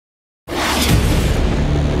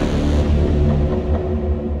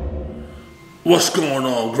What's going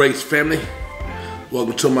on, Grace family?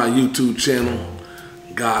 Welcome to my YouTube channel,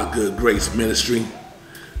 God Good Grace Ministry,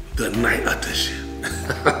 the night edition.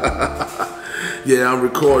 Yeah, I'm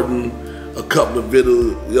recording a couple of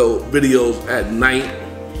videos at night,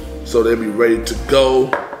 so they'll be ready to go.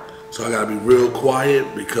 So I gotta be real quiet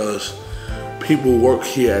because people work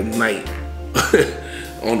here at night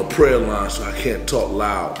on the prayer line, so I can't talk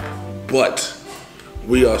loud. But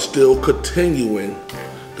we are still continuing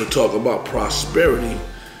to talk about prosperity,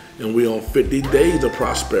 and we on 50 days of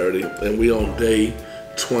prosperity, and we on day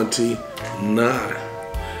 29.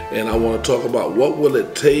 And I want to talk about what will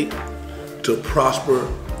it take to prosper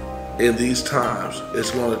in these times. It's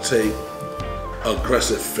going to take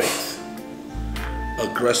aggressive faith.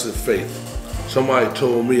 Aggressive faith. Somebody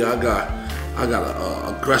told me I got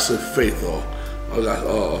a aggressive faith, or I got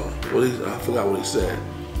I forgot what he said.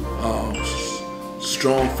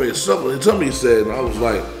 Strong faith. Something he said, and I was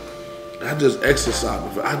like, I just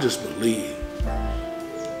exercise. I just believe.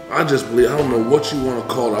 I don't know what you want to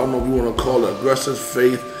call it. I don't know if you want to call it aggressive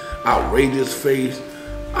faith, outrageous faith.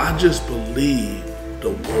 I just believe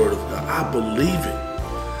the word of God. I believe it.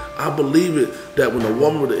 I believe it that when the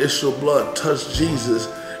woman with the issue of blood touched Jesus,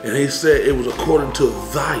 and he said it was according to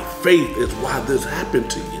thy faith is why this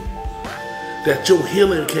happened to you. That your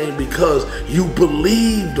healing came because you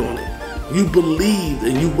believed on it. You believed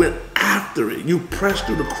and you went after it. You pressed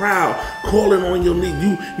through the crowd, calling on your knees.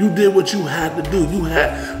 You did what you had to do. You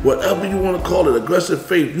had whatever you want to call it, aggressive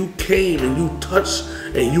faith. You came and you touched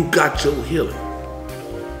and you got your healing.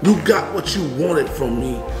 You got what you wanted from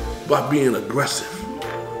me by being aggressive,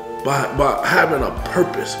 by having a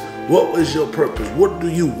purpose. What was your purpose? What do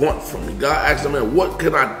you want from me? God asked him, man, what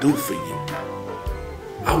can I do for you?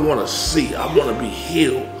 I want to see. I want to be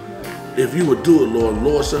healed. If you would do it, Lord.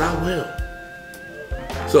 Lord said, I will.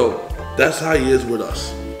 So that's how he is with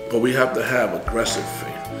us. But we have to have aggressive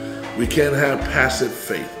faith. We can't have passive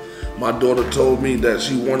faith. My daughter told me that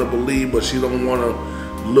she want to believe, but she don't want to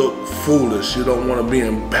look foolish. She don't want to be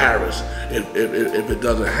embarrassed if it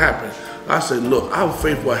doesn't happen. I said, look, our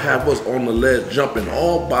faith will have us on the ledge jumping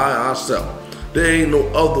all by ourselves. There ain't no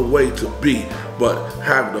other way to be but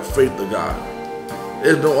have the faith of God.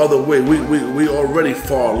 There's no other way. We already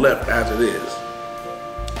far left as it is.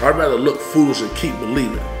 I'd rather look foolish and keep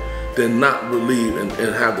believing than not believe and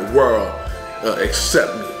have the world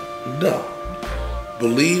accept me. No.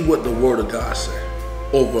 Believe what the word of God said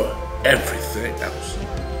over everything else.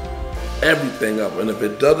 Everything else. And if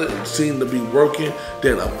it doesn't seem to be working,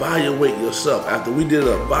 then evaluate yourself. After we did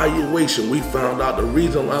an evaluation, we found out the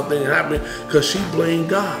reason why things happened because she blamed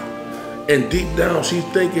God. And deep down, she's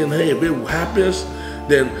thinking, hey, if it happens,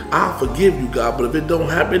 then I'll forgive you, God. But if it don't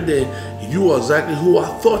happen, then you are exactly who I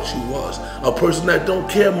thought you was. A person that don't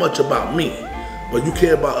care much about me, but you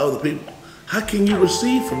care about other people. How can you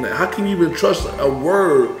receive from that? How can you even trust a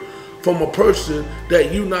word from a person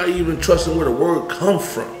that you're not even trusting where the word comes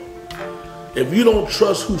from? If you don't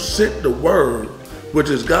trust who sent the word, which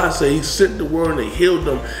is God said he sent the word and he healed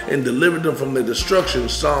them and delivered them from their destruction,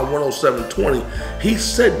 Psalm 107:20, he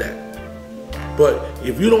said that. But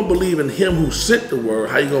if you don't believe in him who sent the word,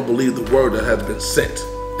 how you going to believe the word that has been sent?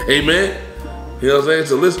 Amen? You know what I'm saying?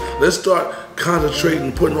 So let's start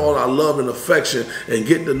concentrating, putting all our love and affection and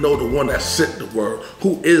getting to know the one that sent the word,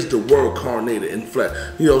 who is the word incarnated in flesh.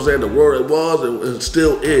 You know what I'm saying? The word it was and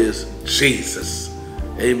still is Jesus.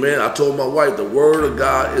 Amen? I told my wife the word of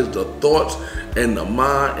God is the thoughts and the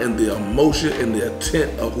mind and the emotion and the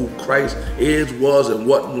intent of who Christ is, was, and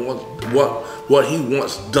what he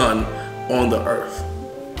wants done on the earth.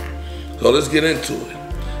 So let's get into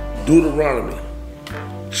it. Deuteronomy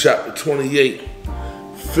chapter 28,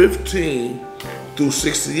 15 through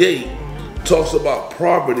 68 talks about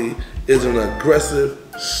poverty is an aggressive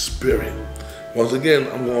spirit. Once again,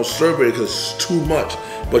 I'm going to survey it because it's too much,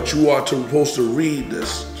 but you are supposed to read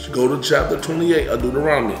this. Go to chapter 28 of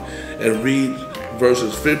Deuteronomy and read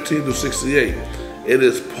verses 15 to 68. It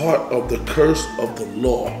is part of the curse of the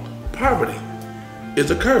law. Poverty is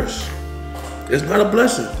a curse. It's not a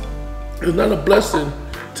blessing. It's not a blessing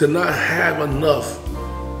to not have enough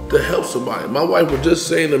to help somebody. My wife was just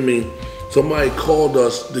saying to me, somebody called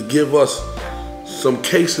us to give us some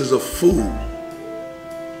cases of food,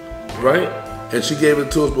 right? And she gave it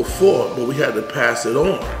to us before, but we had to pass it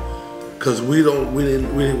on because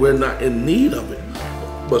we're not in need of it.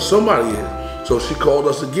 But somebody is. So she called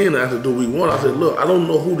us again and asked, do we want? I said, look, I don't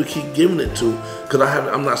know who to keep giving it to because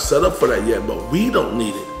I'm not set up for that yet, but we don't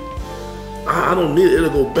need it. I don't need it. It'll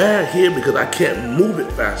go bad here because I can't move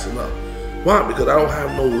it fast enough. Why? Because I don't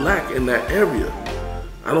have no lack in that area.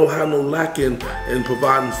 I don't have no lack in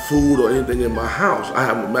providing food or anything in my house. I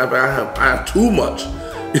have too much.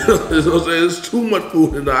 You know what I'm saying? There's too much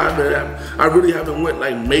food, and I really haven't went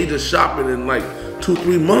like major shopping in like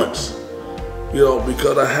 2-3 months. You know,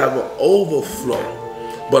 because I have an overflow.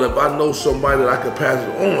 But if I know somebody that I can pass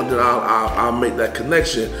it on, then I'll make that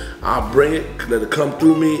connection. I'll bring it, let it come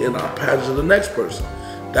through me, and I'll pass it to the next person.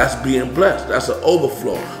 That's being blessed. That's an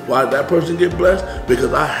overflow. Why did that person get blessed?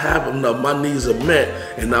 Because I have enough. My needs are met,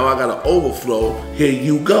 and now I got an overflow. Here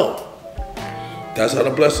you go. That's how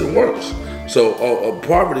the blessing works. So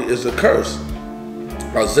poverty is a curse.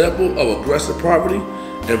 An example of aggressive poverty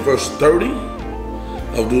in verse 30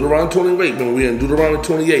 of Deuteronomy 28. When we're in Deuteronomy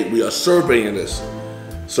 28, we are surveying this.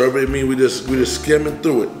 Survey means we just skimming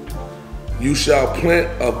through it. You shall plant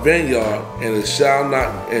a vineyard, and it shall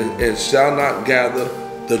not gather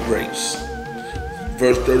the grapes.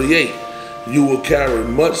 Verse 38. You will carry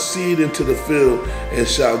much seed into the field, and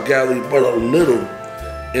shall gather but a little,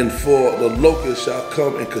 and for the locust shall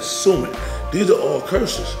come and consume it. These are all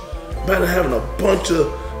curses. Imagine having a bunch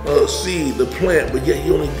of seed to plant, but yet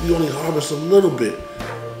you only harvest a little bit.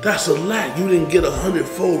 That's a lack. You didn't get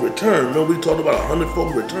 100-fold return. Remember we talked about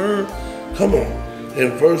 100-fold return? Come on.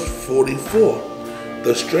 In verse 44,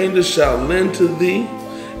 the stranger shall lend to thee,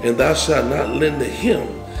 and thou shalt not lend to him.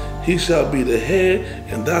 He shall be the head,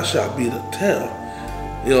 and thou shalt be the tail.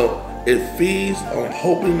 You know, it feeds on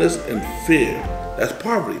hopelessness and fear. That's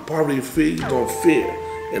poverty. Poverty feeds on fear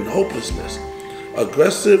and hopelessness.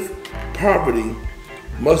 Aggressive poverty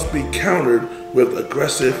must be countered with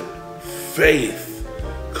aggressive faith.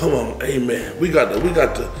 Come on, amen. We got to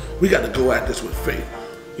go at this with faith.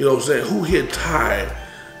 You know what I'm saying? Who here tired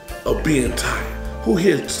of being tired? Who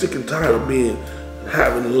here sick and tired of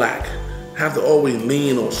having lack? Have to always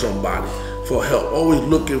lean on somebody for help. Always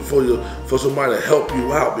looking for somebody to help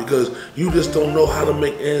you out because you just don't know how to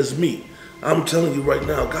make ends meet. I'm telling you right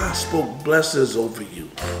now, God spoke blessings over you.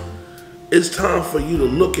 It's time for you to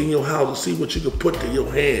look in your house and see what you can put to your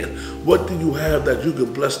hand. What do you have that you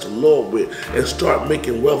can bless the Lord with and start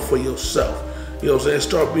making wealth for yourself? You know what I'm saying?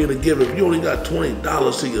 Start being a giver. If you only got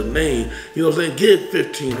 $20 to your name, you know what I'm saying? Give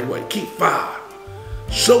 15 away. Keep 5.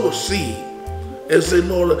 Sow a seed and say,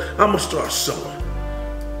 Lord, I'm going to start sowing.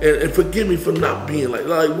 And forgive me for not being like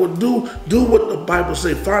well, do what the Bible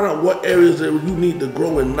say. Find out what areas that you need to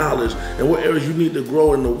grow in knowledge and what areas you need to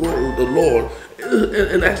grow in the word of the Lord.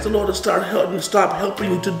 And ask the Lord to stop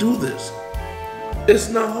helping you to do this. It's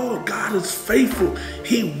not hard. God is faithful.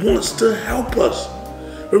 He wants to help us.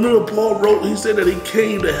 Remember Paul wrote, he said that he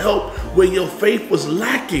came to help where your faith was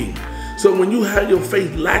lacking. So when you have your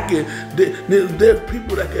faith lacking, there's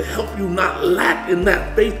people that can help you not lack in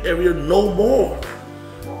that faith area no more.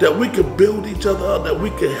 That we can build each other up, that we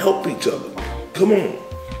can help each other. Come on.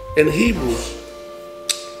 In Hebrews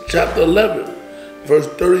chapter 11, verse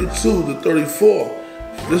 32 to 34,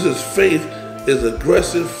 this is faith is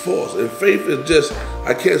aggressive force. And faith is just,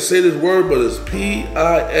 I can't say this word, but it's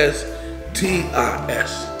Pistis.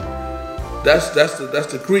 That's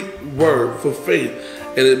the Greek word for faith.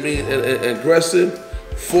 And it means an aggressive,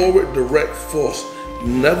 forward, direct force.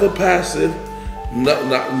 Never passive,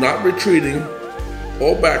 not retreating,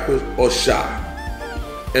 or backwards, or shy.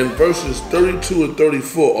 In verses 32 and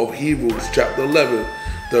 34 of Hebrews chapter 11,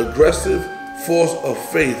 the aggressive force of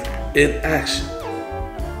faith in action.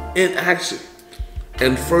 In action.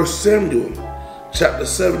 In 1 Samuel chapter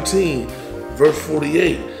 17, verse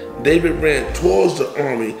 48, David ran towards the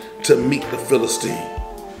army to meet the Philistine.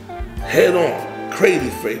 Head on, crazy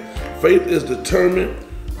faith. Faith is determined,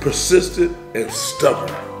 persistent, and stubborn.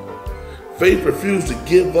 Faith refuses to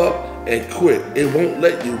give up and quit. It won't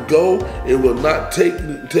let you go. It will not take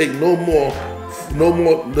no more.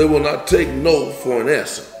 They will not take no for an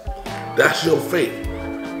answer. That's your faith.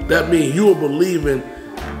 That means you are believing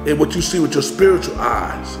in what you see with your spiritual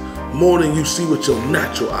eyes more than you see with your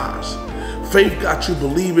natural eyes. Faith got you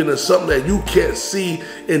believing in something that you can't see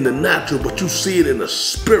in the natural, but you see it in the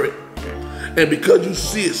spirit. And because you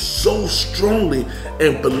see it so strongly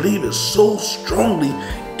and believe it so strongly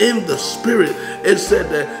in the spirit, it said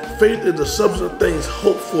that faith is the substance of things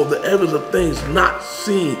hoped for, the evidence of things not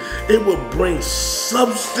seen. It will bring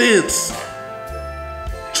substance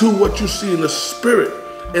to what you see in the spirit,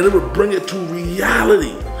 and it will bring it to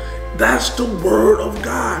reality. That's the word of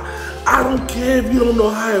God. I don't care if you don't know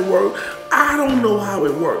how it works. I don't know how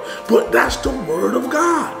it works, but that's the word of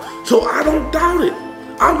God. So I don't doubt it.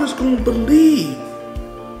 I'm just going to believe.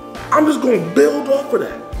 I'm just going to build off of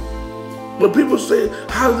that. When people say,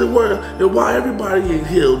 how does it work? And why everybody ain't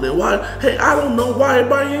healed? And why, hey, I don't know why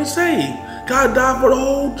everybody ain't saved. God died for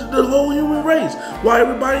the whole human race. Why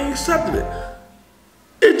everybody ain't accepted it?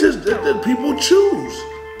 That people choose.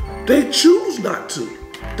 They choose not to.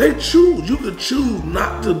 They choose. You can choose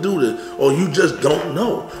not to do this, or you just don't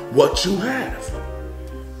know what you have.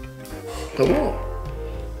 Come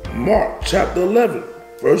on. Mark chapter 11,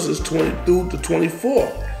 verses 22 to 24.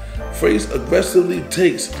 Faith aggressively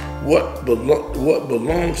takes what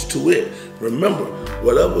belongs to it. Remember,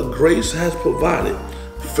 whatever grace has provided,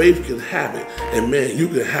 faith can have it. And man, you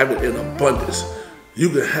can have it in abundance. You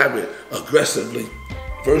can have it aggressively.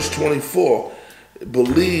 Verse 24,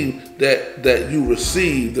 believe that you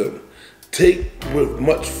receive them. Take with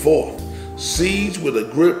much force. Seize with a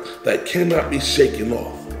grip that cannot be shaken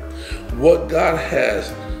off. What God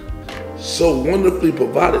has so wonderfully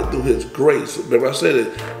provided through his grace. Remember I said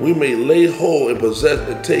that we may lay hold and possess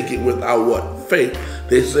and take it with our what? Faith.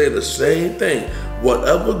 They say the same thing.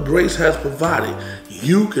 Whatever grace has provided,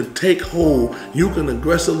 you can take hold, you can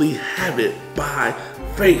aggressively have it by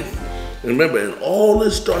faith. And remember, and all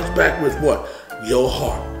this starts back with what? Your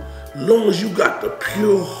heart. As long as you got the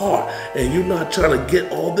pure heart and you're not trying to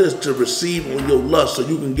get all this to receive on your lust so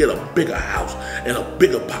you can get a bigger house and a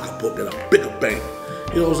bigger pocketbook and a bigger bank.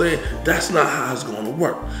 You know what I'm saying? That's not how it's going to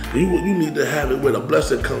work. You need to have it where the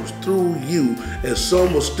blessing comes through you and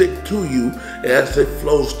some will stick to you as it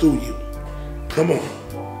flows through you. Come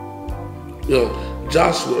on. You know,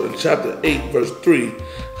 Joshua in chapter 8, verse 3,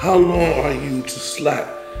 how long are you to slack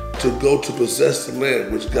to go to possess the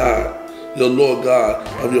land which God, your Lord God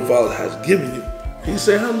of your father has given you? He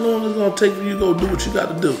said, how long is it going to take for you to go do what you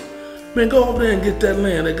got to do? Man, go over there and get that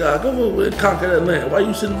land that God, go over and conquer that land. Why are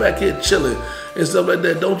you sitting back here chilling and stuff like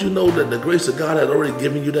that? Don't you know that the grace of God had already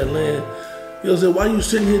given you that land? You know what I'm saying? Why are you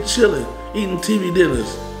sitting here chilling, eating TV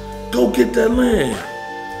dinners? Go get that land.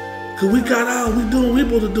 Cause we got out, we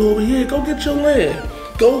supposed to do over here. Go get your land.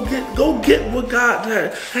 Go get what God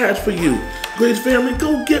has for you. Grace family,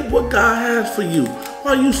 go get what God has for you.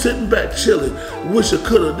 Why are you sitting back chilling? Wish I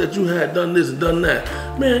coulda that you had done this and done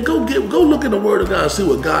that. Man, go look in the Word of God and see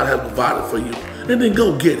what God has provided for you. And then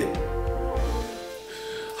go get it.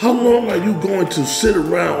 How long are you going to sit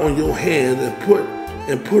around on your hands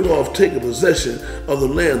and put off taking possession of the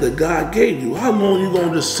land that God gave you? How long are you going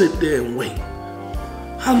to just sit there and wait?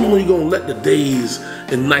 How long are you going to let the days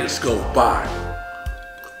and nights go by?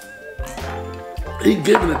 He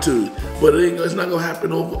giving it to you, but it's not going to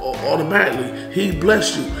happen automatically. He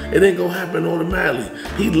blessed you. It ain't going to happen automatically.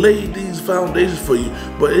 He laid these foundations for you,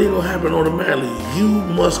 but it ain't going to happen automatically. You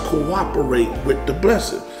must cooperate with the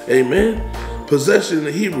blessing. Amen? Possession in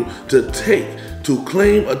the Hebrew, to take, to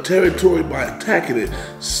claim a territory by attacking it,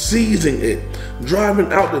 seizing it,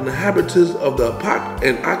 driving out the inhabitants of the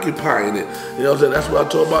and occupying it. You know what I'm saying? That's what I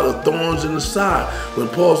talk about, the thorns in the side. When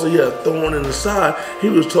Paul said he had a thorn in the side, he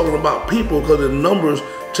was talking about people, because in Numbers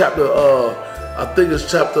chapter, I think it's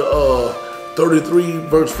chapter 33,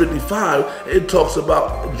 verse 55, it talks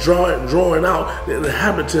about drawing out the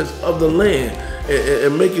inhabitants of the land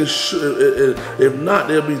and making sure, if not,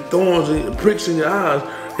 there'll be thorns and pricks in your eyes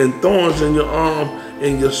and thorns in your arm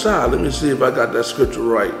and your side. Let me see if I got that scripture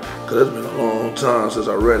right, because it's been a long time since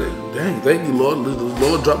I read it. Dang, thank you, Lord. The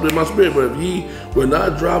Lord dropped it in my spirit. But if ye will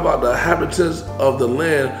not drive out the inhabitants of the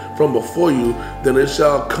land from before you, then it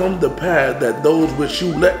shall come to pass that those which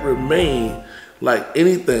you let remain, like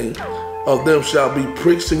anything of them, shall be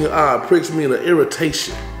pricks in your eye. Pricks mean an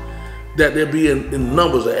irritation, that there be in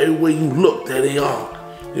numbers, that everywhere you look, there they are.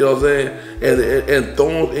 You know what I'm saying? And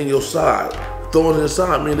thorns in your side. Thorns in the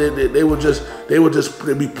side mean they would just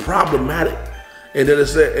be problematic. And then it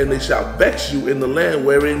said, and they shall vex you in the land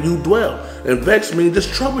wherein you dwell. And vex means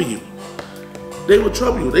just trouble you. They would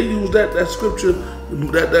trouble you. They use that scripture,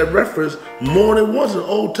 that reference more than once in the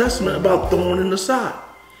Old Testament about thorn in the side.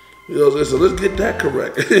 You know what I'm saying? So let's get that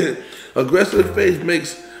correct. Aggressive faith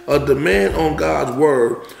makes a demand on God's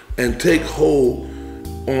word and take hold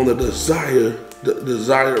on the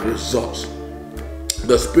desired results.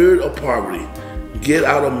 The spirit of poverty, get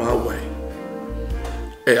out of my way.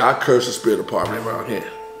 Hey, I curse the spirit of poverty around here.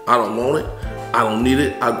 I don't want it. I don't need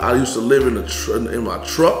it. I used to live in my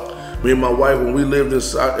truck. Me and my wife, when we lived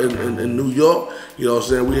in New York, you know what I'm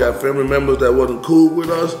saying, we had family members that wasn't cool with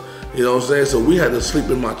us. You know what I'm saying? So we had to sleep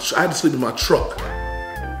in I had to sleep in my truck.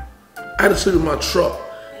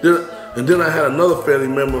 And then I had another family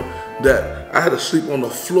member that I had to sleep on the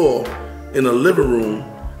floor in the living room,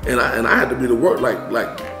 and I had to be to work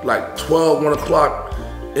like 12, 1 o'clock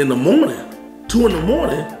in the morning, 2 in the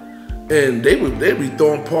morning, and they'd be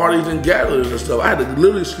throwing parties and gatherings and stuff. I had to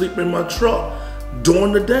literally sleep in my truck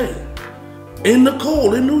during the day, in the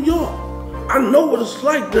cold in New York. I know what it's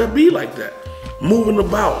like to be like that, moving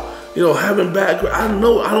about, you know, having bad. I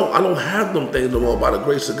know I don't have them things no more by the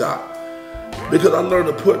grace of God. because I learned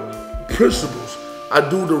to put principles. I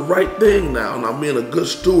do the right thing now, and I'm being a good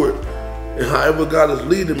steward. And however God is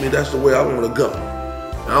leading me, that's the way I want to go.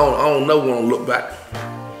 I don't never want to look back.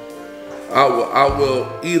 I will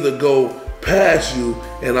either go past you,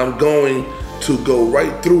 and I'm going to go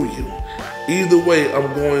right through you. Either way,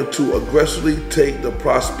 I'm going to aggressively take the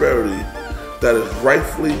prosperity that is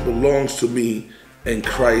rightfully belongs to me in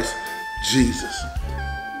Christ Jesus.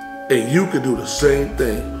 And you can do the same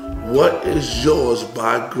thing. What is yours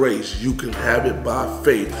by grace, you can have it by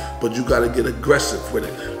faith, but you got to get aggressive with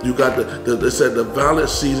it. You got to, they said the violent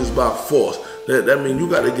seizes by force. That means you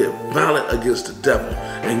got to get violent against the devil.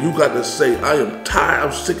 And you got to say, I am tired,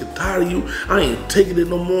 I'm sick and tired of you. I ain't taking it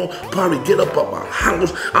no more. Probably get up out my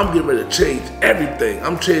house. I'm getting ready to change everything.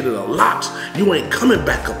 I'm changing the locks. You ain't coming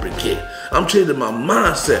back up again. I'm changing my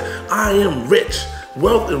mindset. I am rich.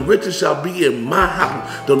 Wealth and riches shall be in my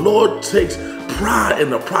house. The Lord takes pride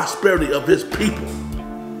in the prosperity of his people.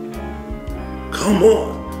 Come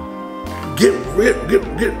on. Get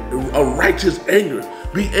a righteous anger.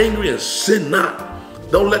 Be angry and sin not.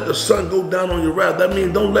 Don't let the sun go down on your wrath. That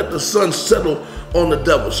means don't let the sun settle on the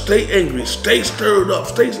devil. Stay angry. Stay stirred up.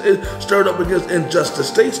 Stay stirred up against injustice.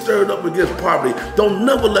 Stay stirred up against poverty. Don't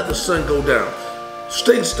never let the sun go down.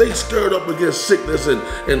 Stay stirred up against sickness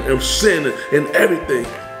and sin and everything.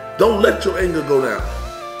 Don't let your anger go down.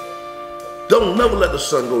 Don't never let the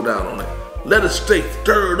sun go down on it. Let it stay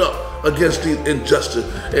stirred up against the injustice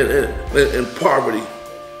and poverty.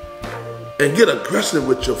 And get aggressive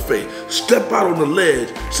with your faith. Step out on the ledge.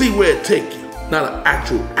 See where it take you. Not an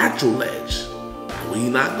actual ledge. We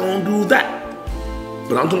not gonna do that.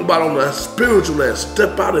 But I'm talking about on the spiritual ledge.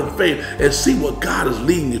 Step out in faith and see what God is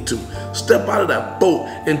leading you to. Step out of that boat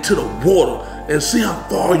into the water and see how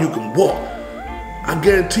far you can walk. I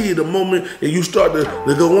guarantee you the moment that you start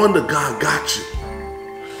to go under, God got you.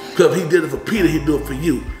 Because if he did it for Peter, he'd do it for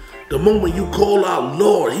you. The moment you call out,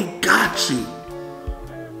 Lord, he got you.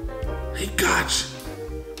 He got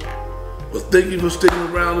you. Well, thank you for sticking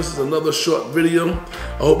around. This is another short video.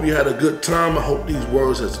 I hope you had a good time. I hope these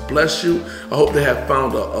words has blessed you. I hope they have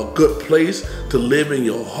found a good place to live in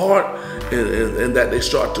your heart and that they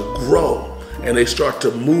start to grow and they start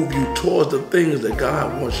to move you towards the things that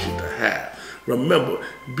God wants you to have. Remember,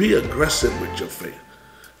 be aggressive with your faith.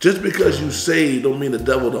 Just because you saved don't mean the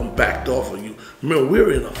devil done backed off on you. Remember,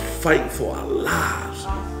 we're in a fight for our lives.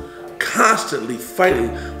 Constantly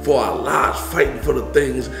fighting for our lives, fighting for the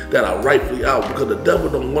things that are rightfully out, because the devil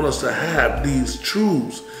don't want us to have these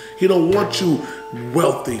truths. He don't want you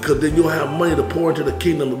wealthy because then you'll have money to pour into the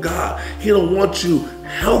kingdom of God. He don't want you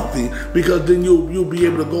healthy because then you'll be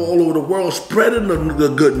able to go all over the world spreading the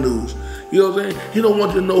good news. You know what I'm saying? He don't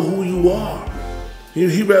want you to know who you are.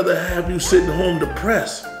 He'd rather have you sitting home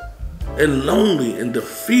depressed and lonely and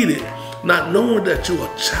defeated, not knowing that you're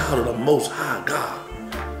a child of the Most High God.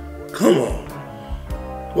 Come on.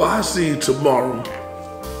 Well, I'll see you tomorrow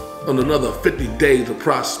on another 50 days of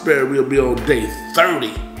prosperity. We'll be on day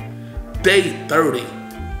 30. Day 30.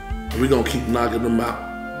 We're going to keep knocking them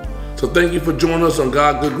out. So thank you for joining us on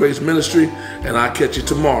God Good Grace Ministry, and I'll catch you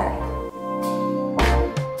tomorrow.